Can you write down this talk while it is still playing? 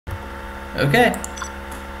Okay.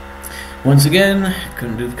 Once again,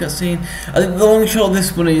 couldn't do the cutscene. I think the long shot of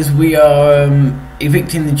this one is we are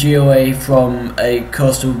evicting the GOA from a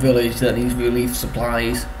coastal village that needs relief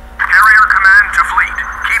supplies. Carrier command to fleet.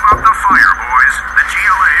 Keep up the fire, boys. The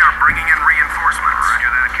GLA are bringing in reinforcements.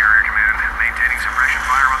 Roger that, carrier command. Maintaining suppression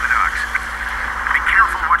fire on the docks. Be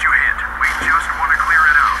careful what you hit. We just want to clear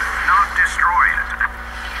it out, not destroy it.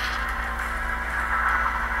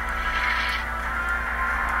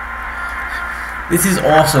 This is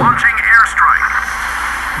awesome. Launching airstrike.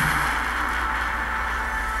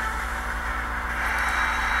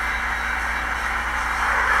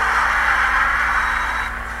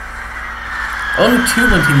 Only 2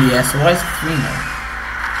 went in the air, so why is 3 now?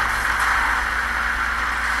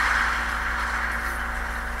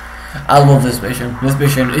 I love this mission. This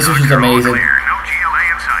mission is just amazing. No GLA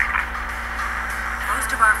in sight.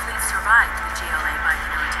 Most of our fleet survived the GLA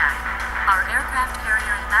Viking attack. Our aircraft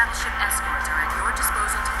carrier and battleship escorts are at your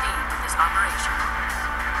disposal to aid with this operation.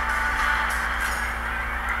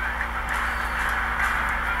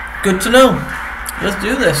 Good to know. Let's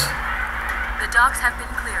do this. The docks have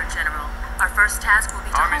been cleared, General. Our first task will be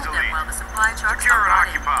to Army's hold them elite. while the supply trucks Secure are and brought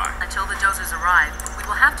in. occupy. Until the dozers arrive, we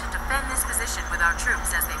will have to defend this position with our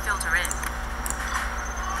troops as they filter in.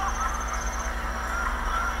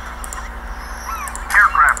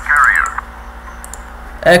 Aircraft carrier.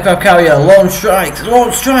 Aircraft carrier, launch strikes,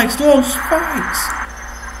 launch strikes, launch strikes.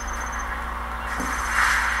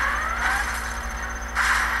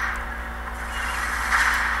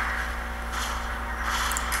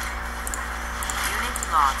 Unit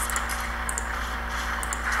lost.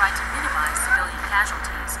 Try to minimize civilian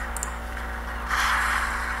casualties.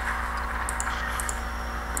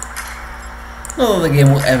 No other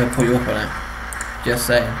game will ever put you up on it. Just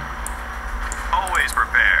saying. Always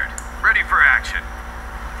prepared. Ready for action.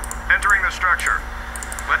 Entering the structure.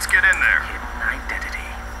 Let's get in there. Hidden identity.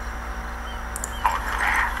 On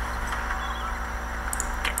that.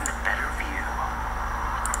 Getting a better view.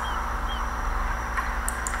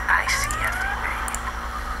 I see everything.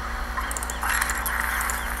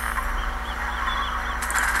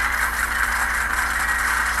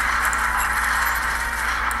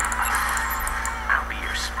 I'll be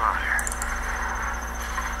your spotter.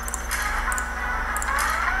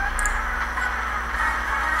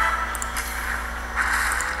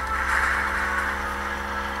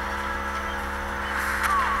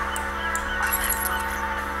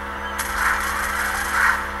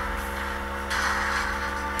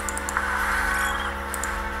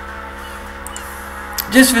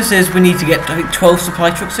 Just for this, we need to get, I think, 12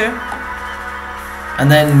 supply trucks here.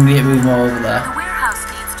 And then we move more over there. The warehouse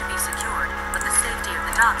needs to be secured, but the safety of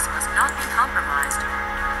the docks must not be compromised.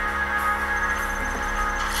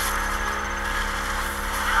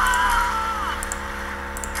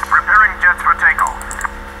 Preparing jets for takeoff.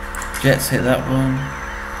 Jets hit that one.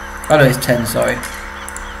 Oh no, it's 10, sorry.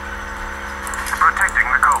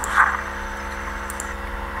 Protecting the coast.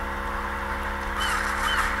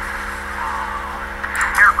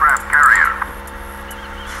 Aircraft carrier.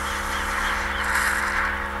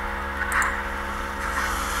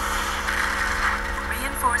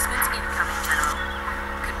 Reinforcements incoming, General.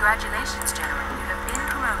 Congratulations, General. You have been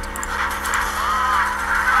promoted.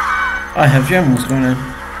 I have generals going in.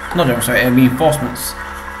 Not generals, sorry, reinforcements.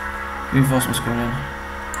 Reinforcements going in.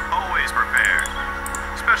 Always prepared.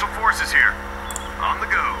 Special forces here. On the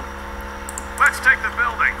go. Let's take the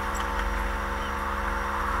building.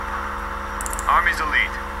 Army's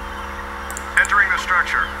elite. Entering the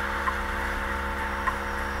structure.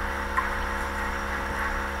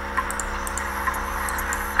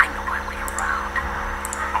 I know my way around.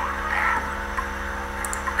 On that.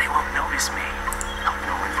 They won't notice me. Not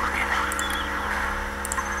no one looking.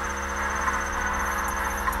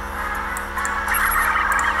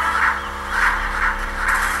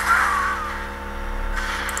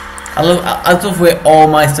 I love where all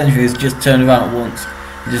my sentries just turned around at once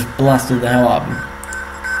and just blasted the hell out of them.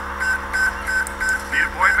 Need a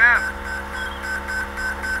point, man?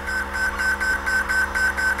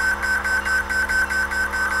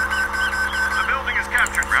 The building is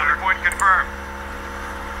captured. Router point confirmed.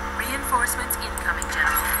 Reinforcements incoming,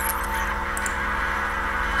 General.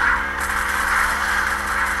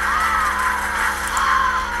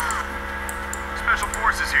 Special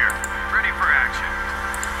forces here. Ready for action.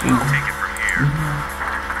 We'll take it from here.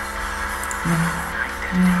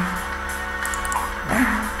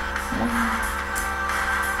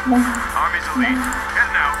 Army's elite.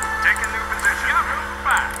 Heading out. Take a new position. Get a move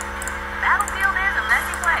back. Battlefield is a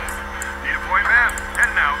messy place. Need a point, man?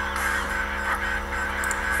 Heading out.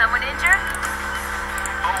 Someone injured?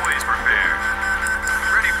 Always prepared.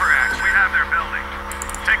 Ready for action. We have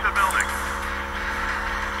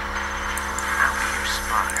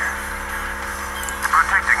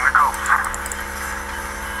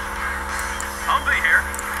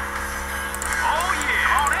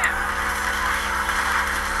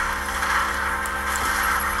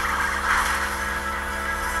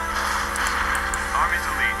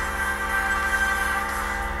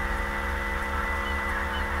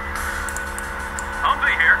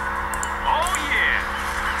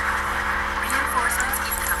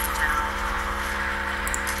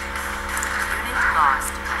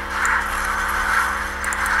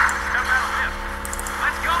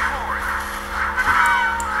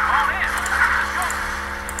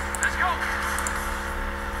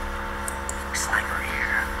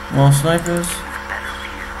More snipers.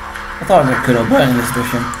 I thought I could have button this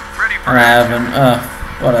mission, and I haven't.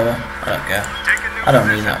 Whatever. I don't care. I don't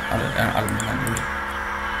mean that. I don't mean that, dude.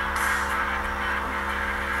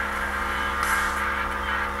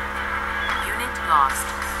 Unit lost.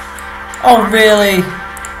 Oh really?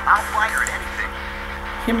 I'll fly her at anything.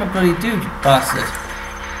 Hit my bloody dude, you bastard.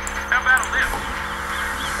 How about a lift?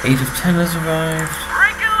 8 of 10 has arrived.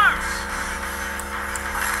 Break it loose!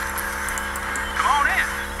 Come on in.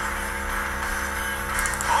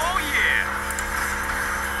 Oh yeah!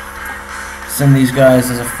 Send these guys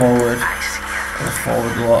as a forward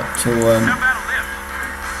lot How about a lift?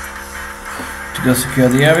 to go secure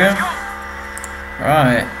the area.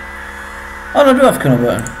 Right. Oh no, I do have Colonel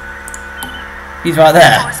Burton. He's right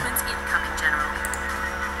there. Reinforcements incoming, General.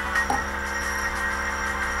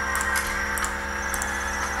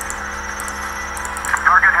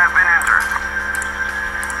 Target has been entered.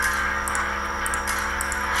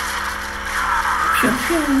 Pew,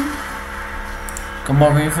 pew. Got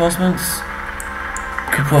more reinforcements.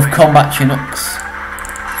 Couple of combat Chinooks.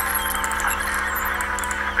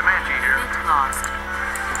 Comanche here. Unit lost.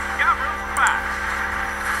 Got room for 5.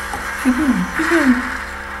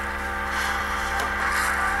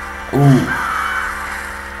 Ooh.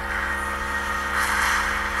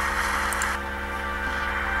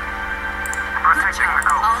 Good Protecting job. the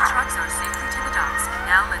coast. All trucks are safely to the docks.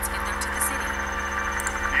 Now let's get them to the city.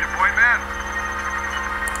 Need a point man?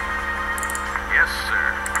 Yes, sir.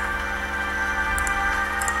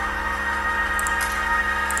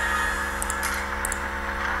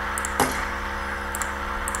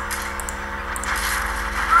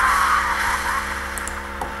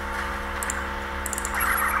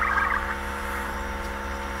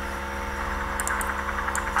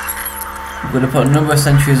 I'm going to put a number of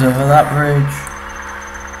sentries over that bridge.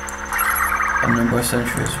 A number of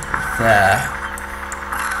sentries there.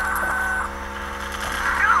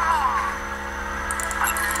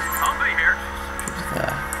 I'll be here.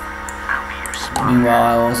 There. I'll be your spot. Meanwhile,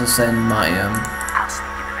 I also send my I'll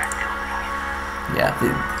sneak into that building. yeah,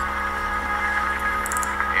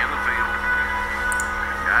 In the field.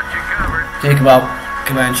 Got you covered. take them out,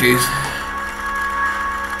 Comanches.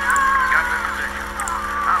 Got the position.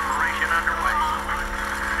 Operation underway.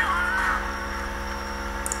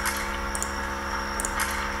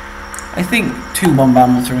 I think 2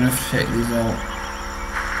 bombardments are enough to take these out.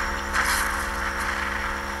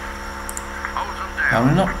 Hose them down. How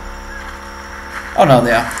many not? Oh no,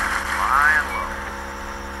 they are. Flying low.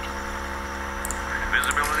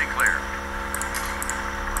 Visibility clear.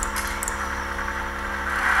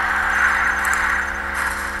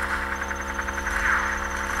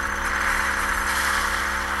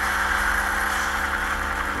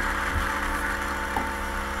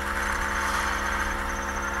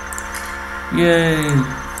 Yay!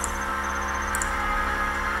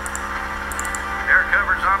 Air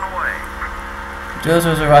cover's on the way.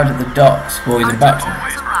 Dozer's arrived at the docks, boys Our and back to team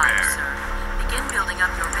Always has arrived, prepared. sir. Begin building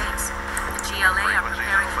up your base. The GLA are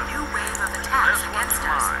preparing a new wave of attacks This one's against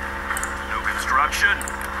us. mine. No construction.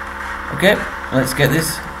 Okay, let's get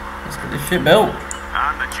this ship built.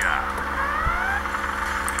 On the job.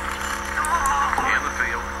 In the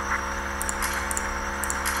field.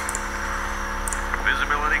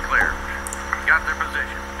 Visibility clear. Got their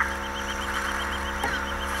position.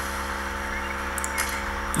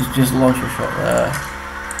 Just launch a shot there.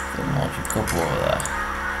 Then launch a couple over there.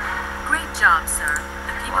 Great job, sir.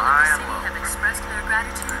 The people of the city have expressed their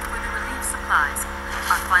gratitude for the relief supplies.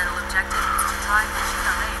 Our final objective is to drive the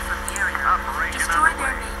GLA from the area. Operation Destroy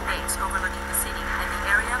their underway. main base overlooking the city, and the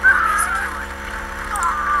area will be secured.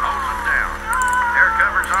 Hose them down. Air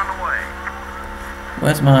cover's on the way.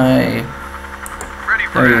 Where's my... Ready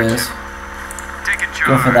for There he action. is. Taking charge.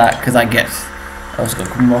 Go for that, because I get... I was got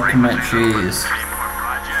more Comanches. Any more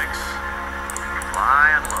projects?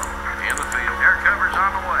 Flying low. In the field. Air cover's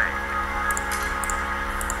on the way.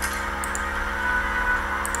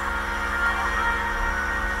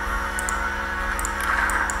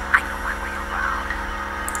 I know my way around.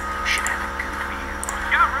 Should have a good view.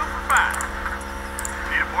 Got room for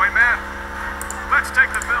 5. Need a point man? Let's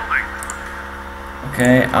take the building.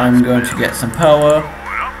 Okay, I'm going to get some power.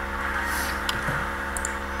 What up?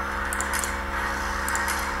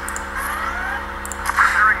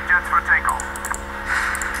 Preparing jets for takeoff.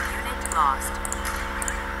 Unit lost.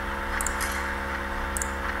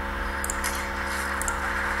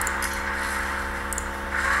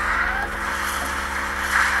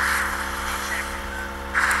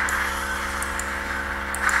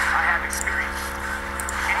 I have experience.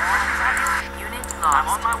 Any questions on you? Unit I'm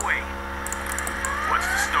on lost. my way. What's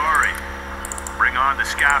the story? Bring on the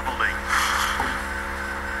scaffolding.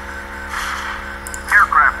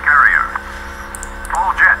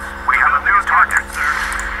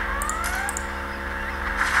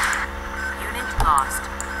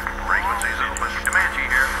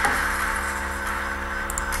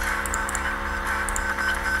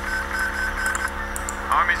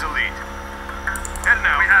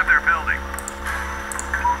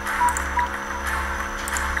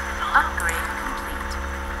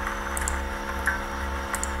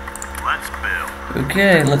 Let's build.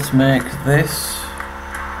 Okay, let's make this.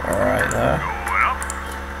 Alright there. Going up.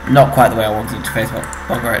 Not quite the way I wanted it to face, but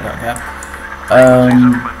alright, don't care. Frequencies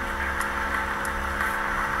open.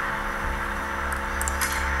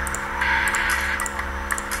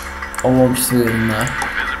 I'll launch through them there.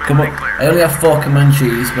 Come Visibility on. clear. I only have 4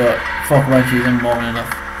 Comanches, but 4 Comanches are more than enough.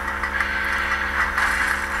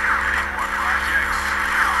 Need more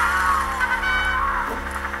projects.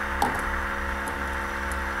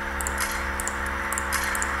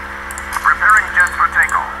 Preparing jets for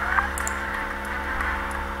takeoff.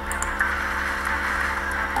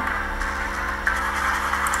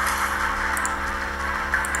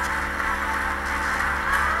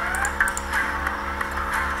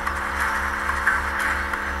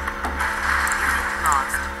 Unit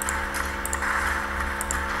lost.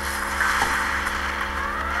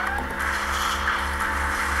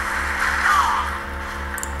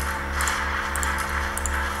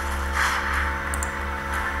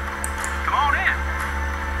 Come on in.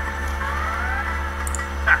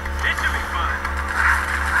 Ha, this should be fun.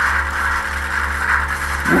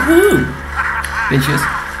 Woohoo! Bitches.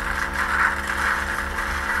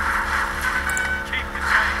 Keep the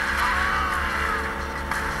change.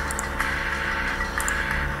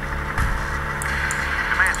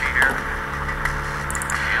 Comanche here.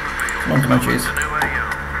 In the field. Come on, Comanches. Moving to new AO.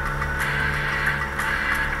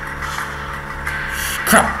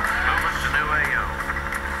 Crap! Moving to new AO.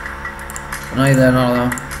 No, you're there, not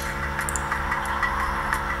there.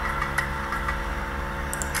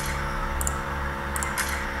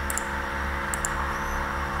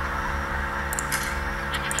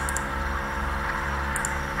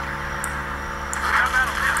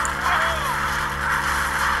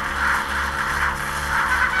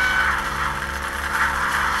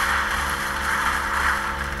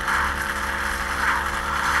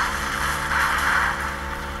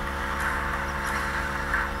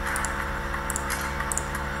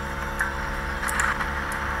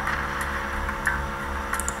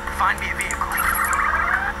 Find me a vehicle.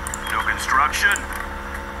 No construction.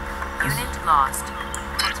 Unit lost.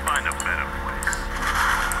 Let's find a better place.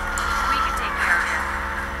 We can take care of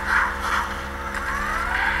it.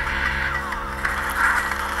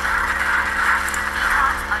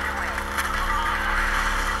 Talks underway.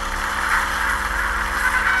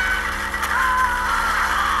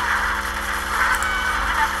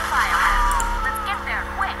 Moving up the biomass. Let's get there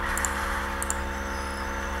quick.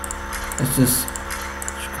 Let's just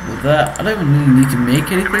with that. I don't really need to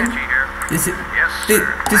make anything. Comanche here. This is, Yes, this,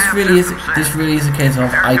 sir. this I have really is systems this set. really is a case of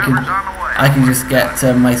Air I cover's on the way. can just get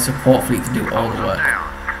my support fleet to do all the Hose 'em work. down.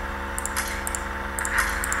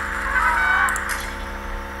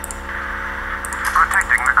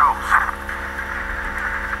 Protecting the coast.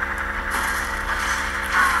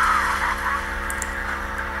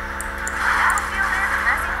 Battlefield is a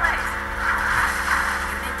messy place.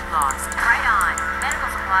 Unit lost. Right on. Medical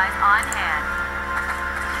supplies on hand.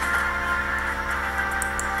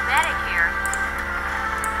 Medic here.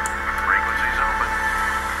 Frequencies open.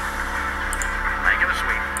 Making a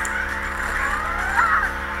sweep.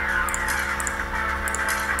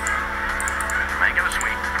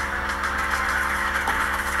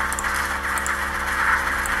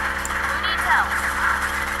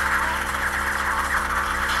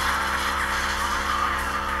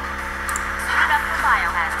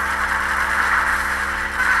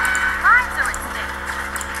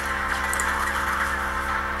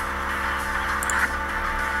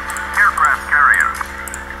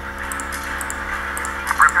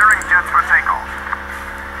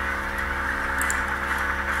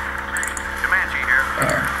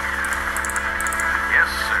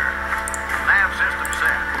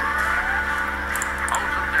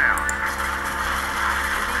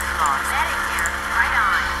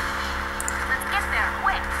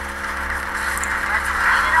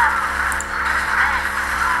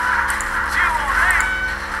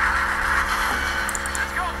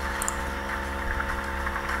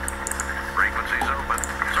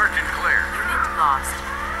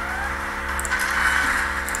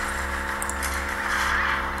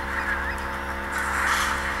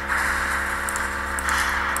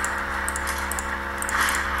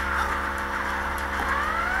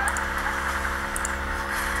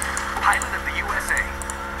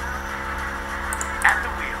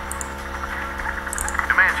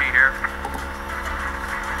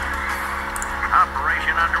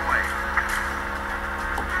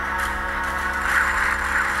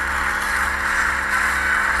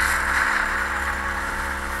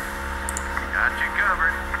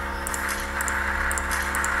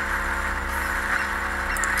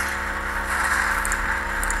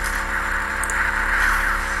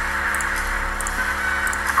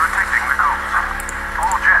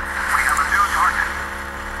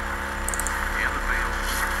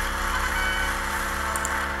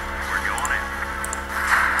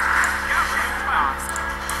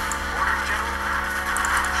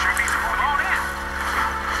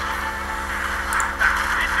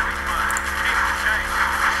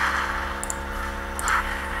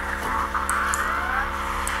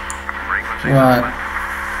 Right.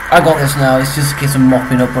 I got this now. It's just a case of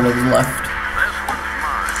mopping up whatever's left. This one's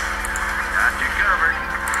mine. Got you covered.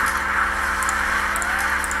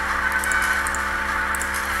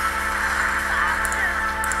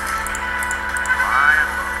 Flying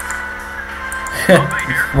low.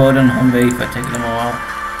 Well done, Humvee, for taking them all out.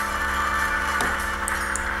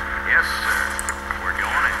 Yes, sir. We're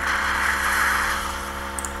going in.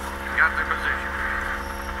 Got the position.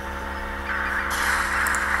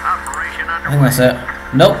 Operation I think underway. that's it.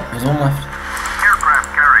 Nope, there's one left. Aircraft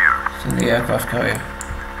carrier. It's in the aircraft carrier.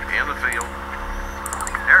 In the field.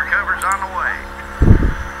 Air cover's on the way.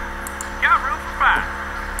 Got room for 5.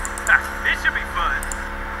 This should be fun.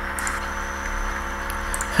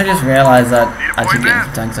 I just realised that Need a actually point getting man?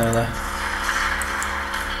 the tanks out of there.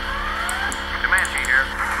 Comanche here.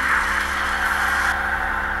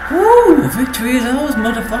 Woo! Victory is ours,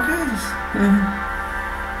 motherfuckers!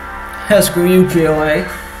 Screw you, GOA.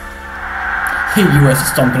 US is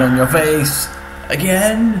stomping on your face.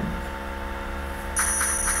 Again!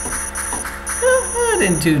 I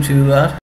didn't do too bad.